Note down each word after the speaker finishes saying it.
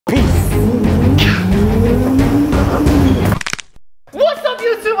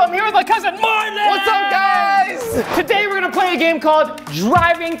Today we're gonna play a game called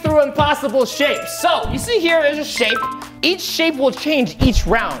Driving Through Impossible Shapes. So, you see here, there's a shape. Each shape will change each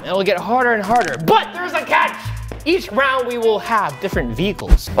round. It'll get harder and harder. But there's a catch. Each round we will have different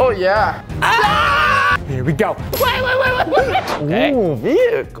vehicles. Oh yeah. Ah! Here we go. Wait. Okay. Ooh,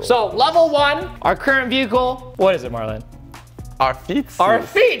 vehicle. So, level 1, our current vehicle. What is it, Marlon? Our feet. Our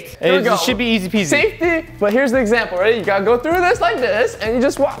feet. It should be easy peasy. Safety, but here's the example, right? You gotta go through this like this, and you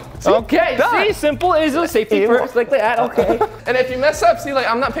just walk. See? Okay, done. see, simple is a safety first, like that, okay. And if you mess up, see, like,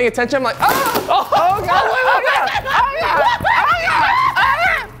 I'm not paying attention, I'm like, oh God,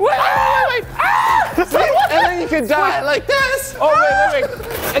 wait. And then you could die like this. Oh, wait.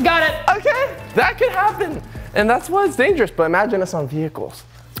 I got it. Okay, that could happen. And that's why it's dangerous, but imagine us on vehicles.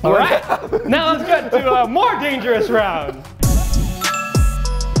 All right, now let's get to a more dangerous round.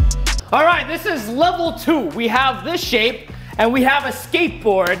 All right, this is level 2. We have this shape, and we have a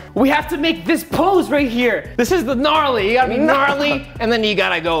skateboard. We have to make this pose right here. This is the gnarly. You gotta be gnarly, and then you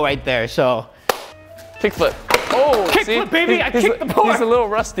gotta go right there, so. Kickflip. Oh, kickflip, baby, I kicked the board. He's a little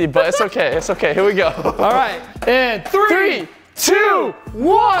rusty, but it's okay, here we go. All right, and 3, 2,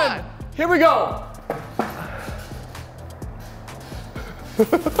 1. Here we go.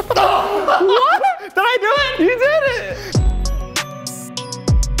 Oh, what? Did I do it? You did it.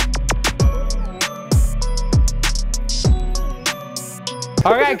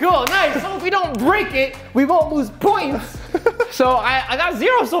 All right, cool, nice. So if we don't break it, we won't lose points. So I got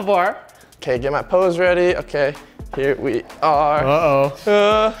 0 so far. Okay, get my pose ready. Okay, here we are. Uh-oh.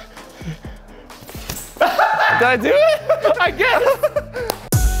 Did I do it? I guess.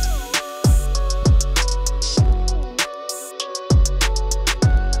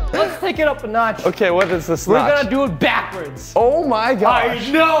 Let's take it up a notch. Okay, what is this We're notch? gonna do it backwards. Oh my gosh.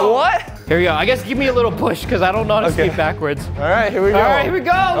 I know. What? Here we go. I guess give me a little push because I don't know how to skate backwards. All right, here we go. All right, here we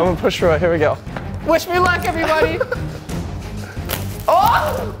go. I'm gonna push through it. Here we go. Wish me luck, everybody.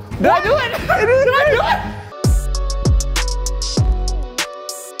 Oh! Did I do it? Did I do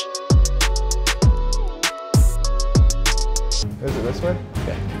it? Is it this way?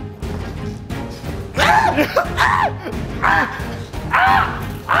 Okay.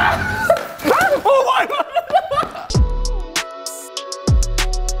 Oh my God!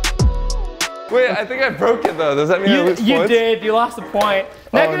 Wait, I think I broke it though. Does that mean I lose points? You did. You lost a point.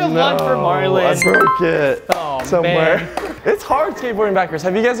 Negative 1 for Marlon. I broke it somewhere. Man. It's hard skateboarding backwards.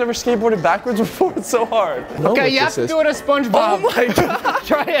 Have you guys ever skateboarded backwards before? It's so hard. Okay, you have to do it as SpongeBob. Oh my God.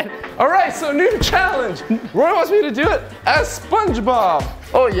 Try it. All right, so new challenge. Roy wants me to do it as SpongeBob.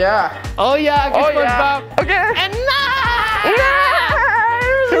 Oh yeah. Oh yeah, get SpongeBob. Yeah. Okay. And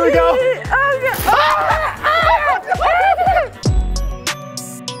here we go.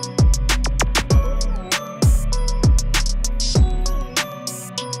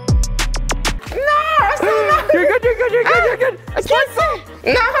 You're good. I can't see.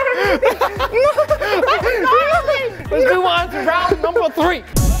 No. Let's move on to round number 3.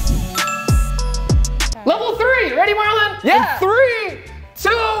 Level 3. Ready, Marlon? Yeah. In 3, 2,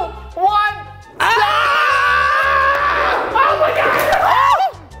 1. Ah! Oh my God! Oh!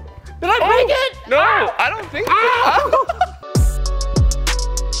 Did I break it? No, I don't think so.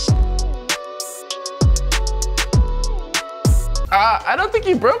 I don't think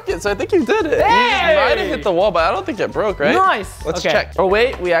you broke it, so I think you did it. Hey! You might have hit the wall, but I don't think it broke, right? Nice. Let's check. Oh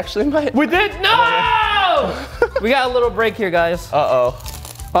wait, we actually might. We did. No! We got a little break here, guys. Uh-oh.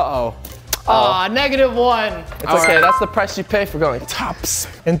 Aw, negative 1. It's okay, that's the price you pay for going tops.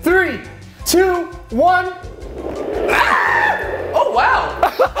 In 3, 2, 1. Oh wow!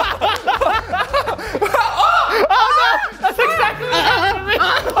 Oh no! That's exactly what happened to me!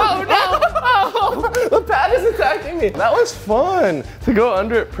 Oh no! Oh! The pad is attacking me. That was fun to go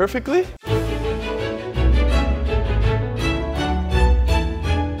under it perfectly.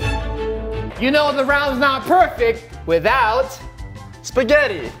 You know the round's not perfect without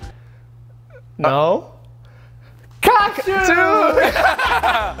Spaghetti. no costume.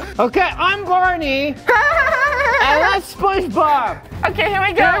 Okay, I'm Barney. And that's SpongeBob. Okay, here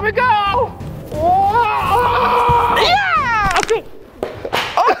we go. Here we go. Whoa. Yeah! Okay.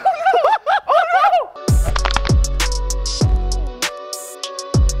 Oh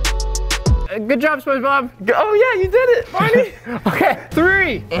no! Good job, SpongeBob. Oh yeah, you did it, Barney. Okay,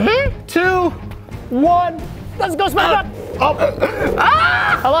 3, 2, 1. Let's go, SpongeBob.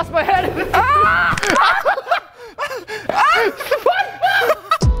 I lost my head.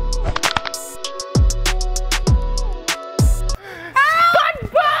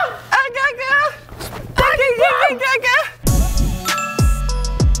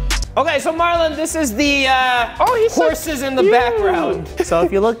 Okay, so Marlon, this is the horses in the background. So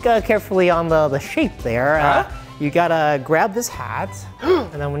if you look carefully on the shape there, you gotta grab this hat,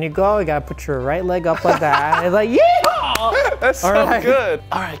 and then when you go, you gotta put your right leg up like that. It's like, yeah! That's so good.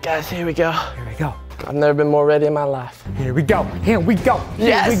 All right, guys, here we go. Here we go. I've never been more ready in my life. Here we go. Here we go.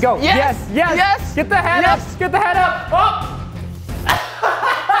 Yes. Here we go. Yes. Yes. Yes. Yes. Get the head up. Get the head up. Oh.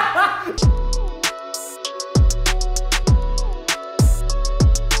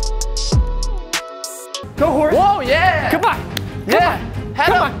 Go, horse. Whoa, yeah. Come on. Yeah. Head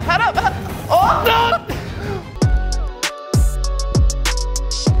Come up. on. Head up. Head up. Oh, no.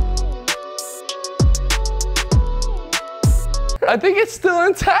 I think it's still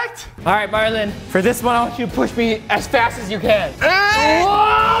intact. All right, Marlon. For this one, I want you to push me as fast as you can.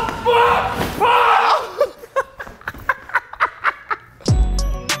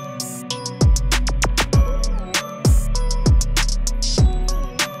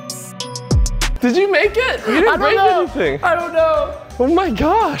 Did you make it? You didn't break anything. I don't know. Oh my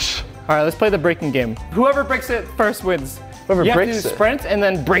gosh. All right, let's play the breaking game. Whoever breaks it first wins. Whoever you breaks have to it. sprint and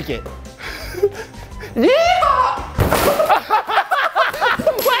then break it. Yeah!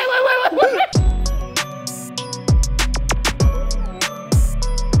 Wait.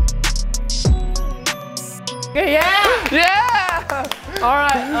 Yeah! Yeah! All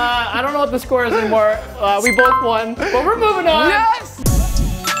right, I don't know what the score is anymore. We both won, but we're moving on. Yes!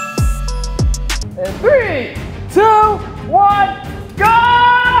 And 3, 2, 1, go!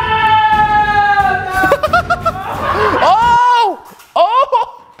 Oh!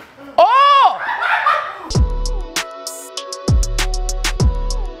 Oh! Oh!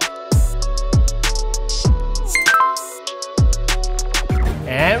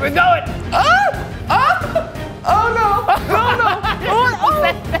 And we're going.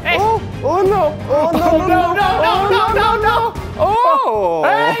 Oh no! No! Oh no! Oh no! No! Oh!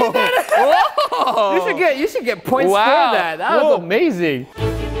 Hey, you did it! Whoa! You should get points Wow. for that. That was amazing.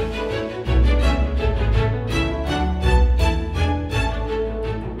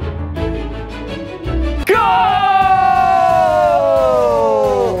 Go!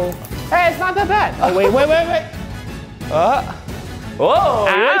 Hey, it's not that bad. Oh, wait. Whoa!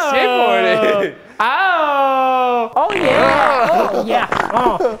 You're skateboarding. Ow! Oh yeah! Oh yeah!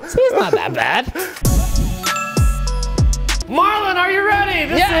 Oh, see, it's not that bad. Marlon, are you ready?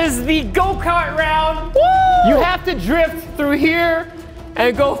 This is the go-kart round. Woo! You have to drift through here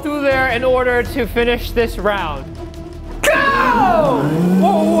and go through there in order to finish this round. Go!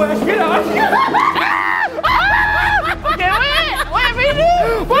 Whoa, get out! Okay, wait, we do.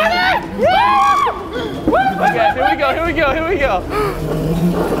 Okay, here we go.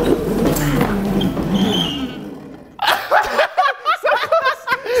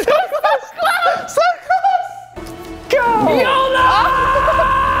 So close! Go! YOLO!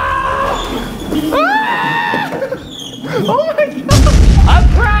 Oh my god!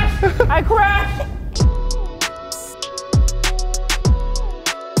 I crashed!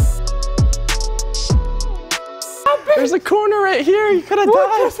 There's a corner right here. You could have died.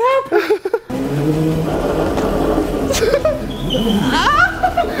 What just happened?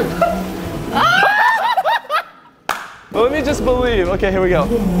 Well, let me just believe. Okay, here we go.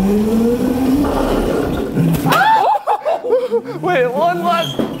 Wait, one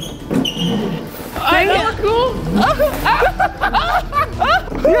last. I know, cool.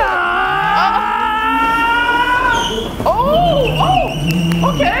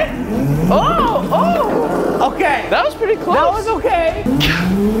 Okay. Okay. That was pretty close. That was okay.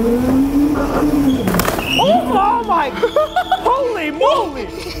 Oh my! Holy moly!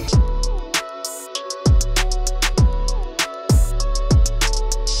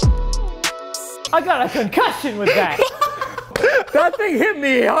 I got a concussion with that. That thing hit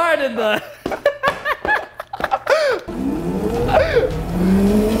me hard in the.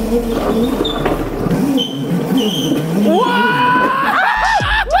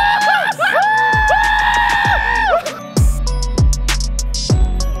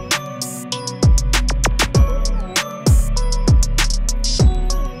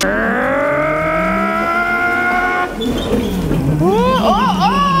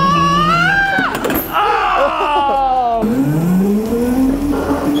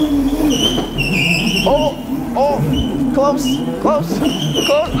 Close.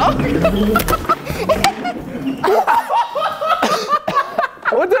 Oh.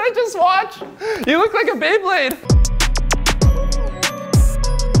 What did I just watch? You look like a Beyblade.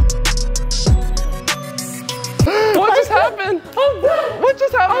 What just happened? What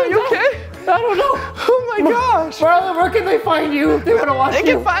just happened? Are you okay? I don't know. Oh my gosh. Marlon, where can they find you if they want to watch They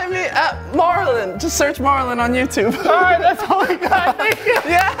can find me at Marlon. Just search Marlon on YouTube. All right, that's all I got. Thank you.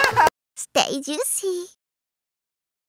 Yeah. Stay juicy.